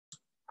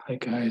Hi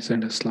guys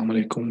and Assalamu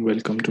alaikum.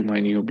 Welcome to my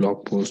new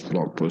blog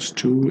post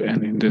 2.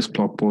 And in this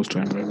blog post,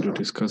 I'm going to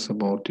discuss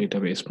about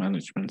database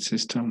management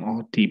system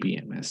or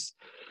DBMS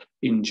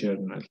in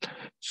general.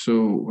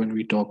 So when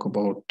we talk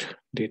about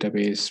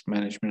database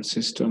management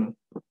system,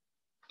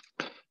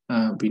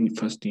 we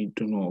first need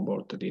to know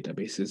about the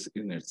databases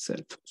in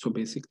itself. So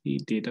basically,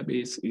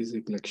 database is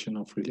a collection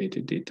of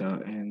related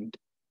data, and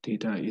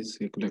data is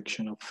a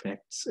collection of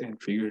facts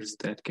and figures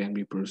that can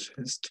be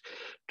processed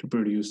to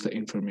produce the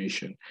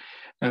information.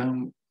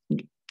 um,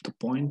 the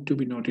point to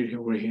be noted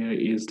over here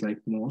is like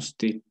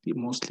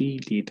mostly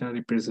data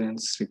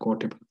represents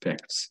recordable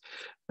facts.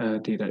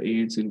 Data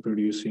aids in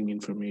producing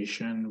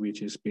information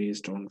which is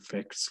based on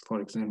facts.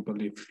 For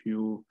example,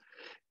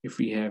 if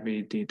we have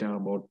a data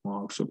about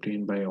marks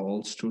obtained by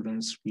all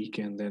students, we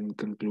can then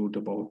conclude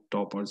about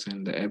toppers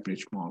and the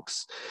average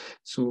marks.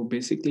 So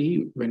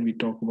basically, when we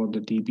talk about the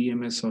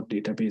DBMS or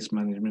database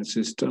management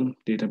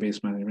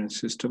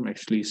system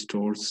actually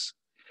stores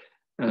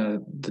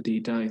the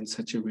data in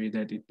such a way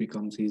that it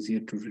becomes easier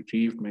to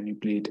retrieve,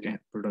 manipulate, and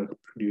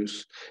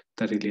produce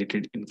the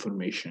related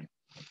information.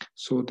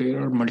 So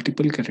there are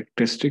multiple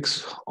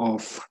characteristics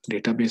of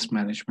database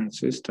management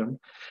system,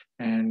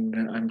 and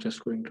I'm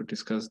just going to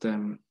discuss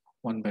them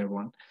one by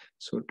one.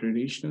 So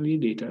traditionally,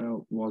 data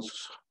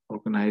was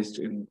organized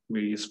in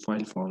various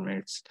file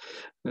formats.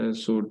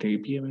 So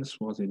DBMS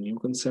was a new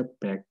concept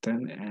back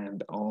then,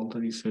 and all the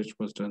research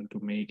was done to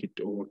make it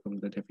overcome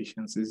the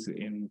deficiencies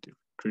in the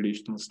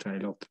traditional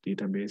style of the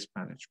data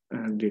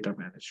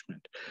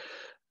management.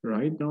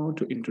 Right now,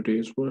 in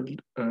today's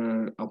world,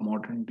 a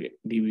modern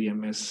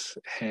DBMS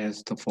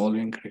has the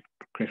following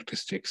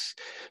characteristics.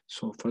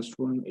 So first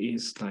one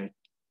is like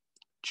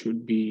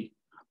should be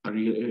a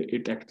real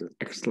it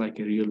acts like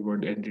a real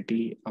world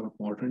entity. A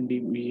modern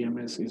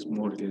DBMS is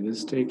more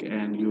realistic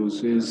and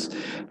uses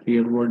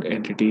real world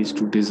entities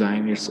to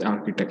design its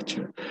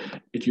architecture.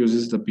 It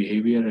uses the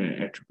behavior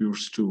and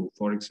attributes too.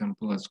 For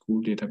example, a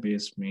school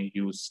database may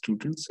use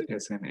students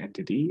as an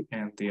entity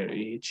and their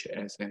age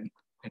as an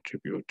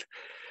attribute.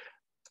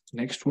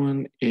 Next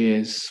one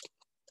is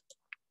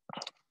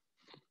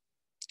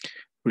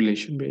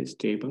relation-based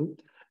table.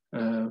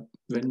 Uh,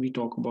 when we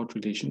talk about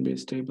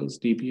relation-based tables,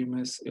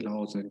 DBMS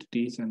allows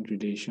entities and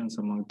relations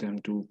among them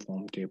to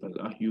form table.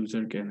 A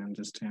user can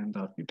understand the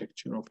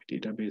architecture of a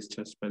database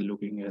just by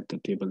looking at the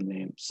table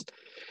names.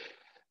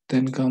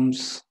 Then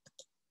comes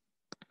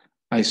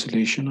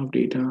isolation of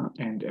data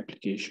and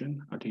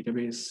application. A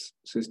database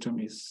system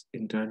is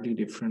entirely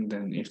different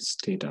than its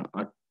data.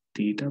 A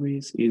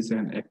database is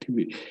an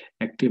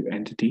active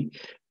entity,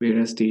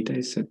 whereas data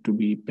is said to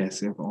be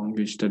passive, on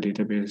which the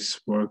database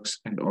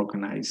works and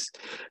organizes.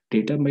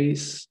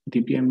 Database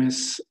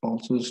DBMS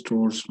also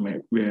stores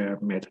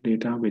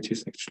metadata, which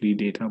is actually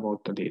data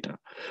about the data,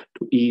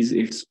 to ease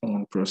its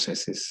own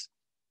processes.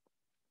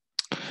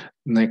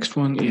 Next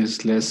one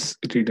is less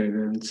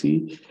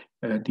redundancy.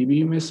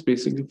 DBMS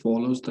basically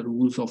follows the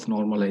rules of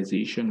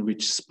normalization,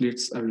 which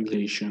splits a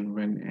relation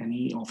when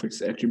any of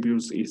its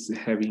attributes is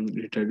having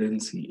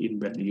redundancy in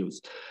values.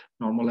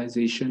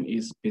 Normalization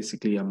is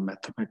basically a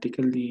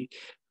mathematically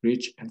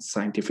rich and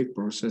scientific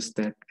process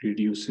that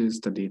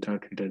reduces the data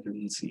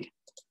redundancy.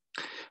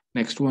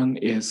 Next one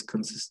is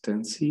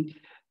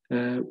consistency.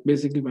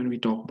 Basically, when we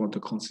talk about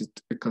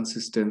the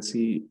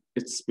consistency,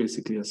 it's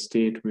basically a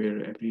state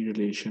where every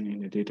relation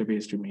in a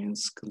database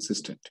remains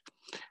consistent.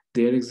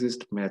 There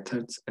exist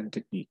methods and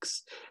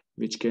techniques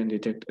which can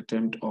detect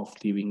attempt of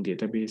leaving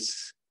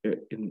database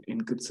in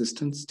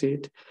inconsistent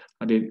state.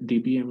 A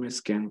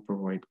DBMS can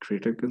provide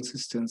greater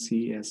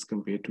consistency as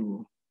compared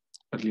to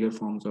earlier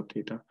forms of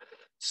data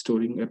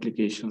storing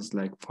applications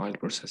like file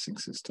processing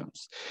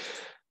systems.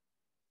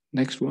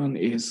 Next one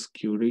is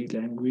query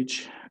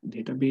language.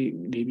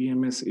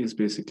 DBMS is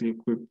basically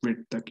equipped with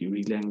the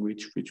query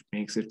language, which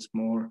makes it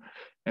more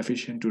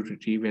efficient to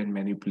retrieve and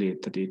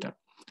manipulate the data.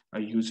 A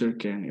user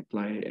can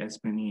apply as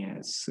many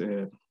as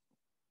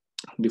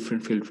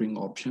different filtering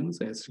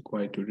options as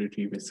required to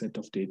retrieve a set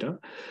of data.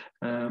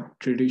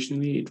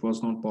 Traditionally, it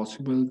was not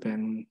possible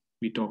when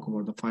we talk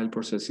about the file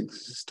processing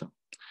system.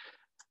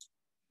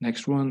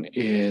 Next one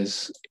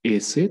is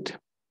ACID.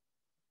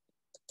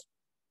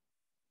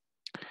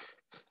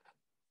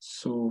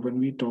 So when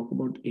we talk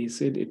about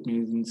ACID, it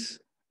means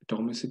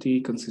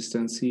atomicity,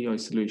 consistency,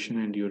 isolation,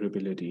 and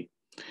durability.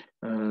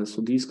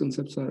 So these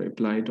concepts are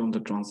applied on the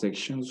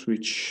transactions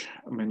which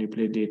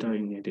manipulate data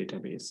in a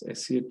database.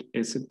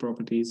 ACID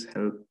properties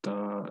help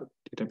the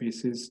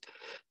databases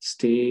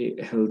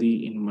stay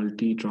healthy in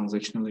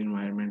multi-transactional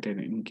environment and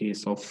in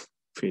case of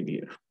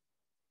failure.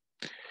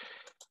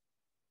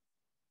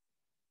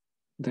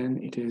 Then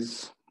it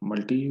is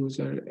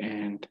multi-user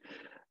and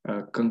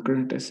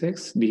concurrent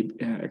access.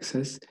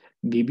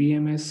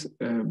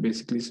 DBMS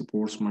basically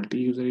supports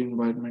multi-user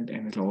environment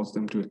and allows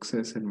them to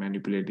access and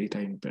manipulate data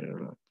in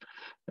parallel.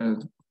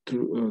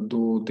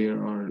 Though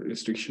there are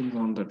restrictions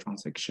on the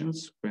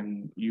transactions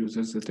when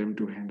users attempt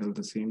to handle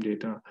the same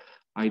data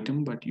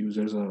item, but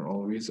users are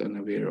always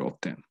unaware of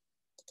them.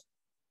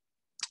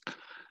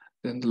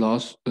 Then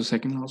the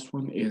second last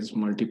one is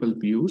multiple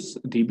views.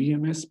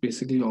 DBMS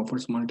basically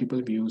offers multiple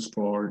views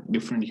for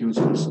different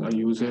users. A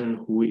user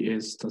who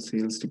is the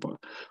sales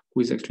department,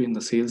 who is actually in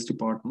the sales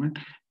department,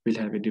 will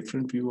have a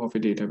different view of a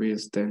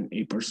database than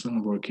a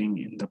person working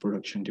in the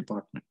production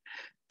department.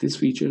 These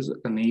features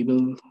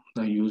enable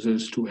the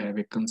users to have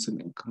a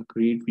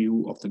concrete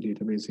view of the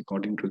database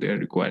according to their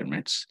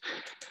requirements.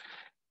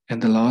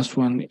 And the last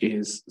one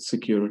is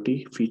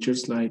security.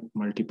 Features like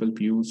multiple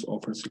views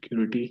offer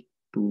security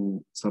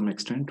to some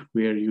extent,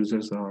 where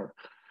users are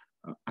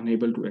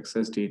unable to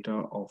access data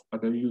of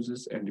other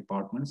users and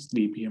departments.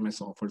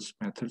 DBMS offers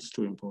methods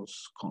to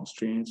impose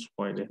constraints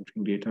while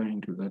entering data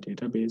into the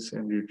database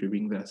and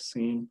retrieving the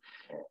same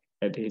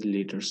at a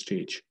later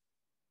stage.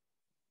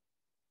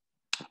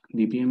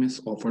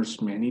 DBMS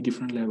offers many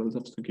different levels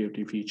of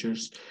security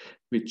features,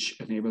 which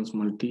enables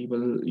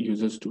multiple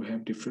users to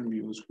have different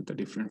views with the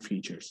different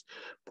features.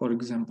 For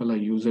example, a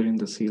user in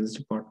the sales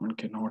department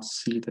cannot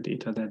see the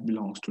data that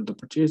belongs to the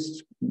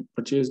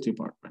purchase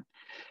department.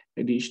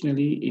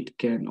 Additionally, it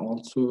can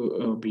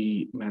also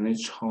be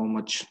managed how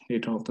much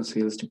data of the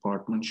sales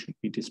department should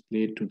be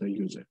displayed to the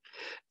user.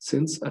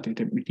 Since a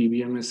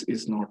DBMS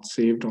is not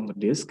saved on the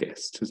disk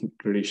as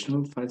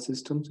traditional file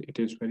systems, it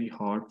is very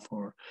hard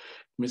for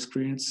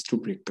miscreants to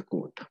break the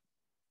code.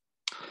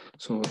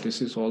 So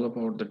this is all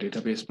about the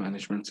database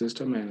management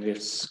system and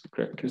its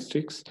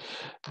characteristics.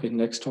 In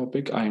next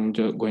topic, I'm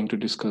going to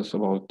discuss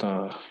about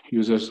the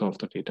users of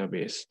the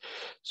database.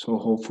 So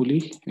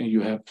hopefully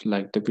you have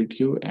liked the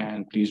video,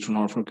 and please do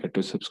not forget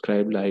to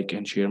subscribe, like,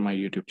 and share my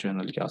YouTube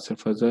channel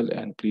Yasir Fazal,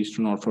 and please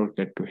do not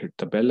forget to hit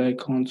the bell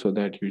icon so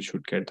that you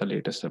should get the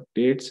latest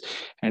updates.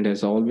 And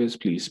as always,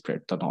 please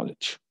spread the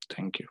knowledge.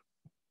 Thank you.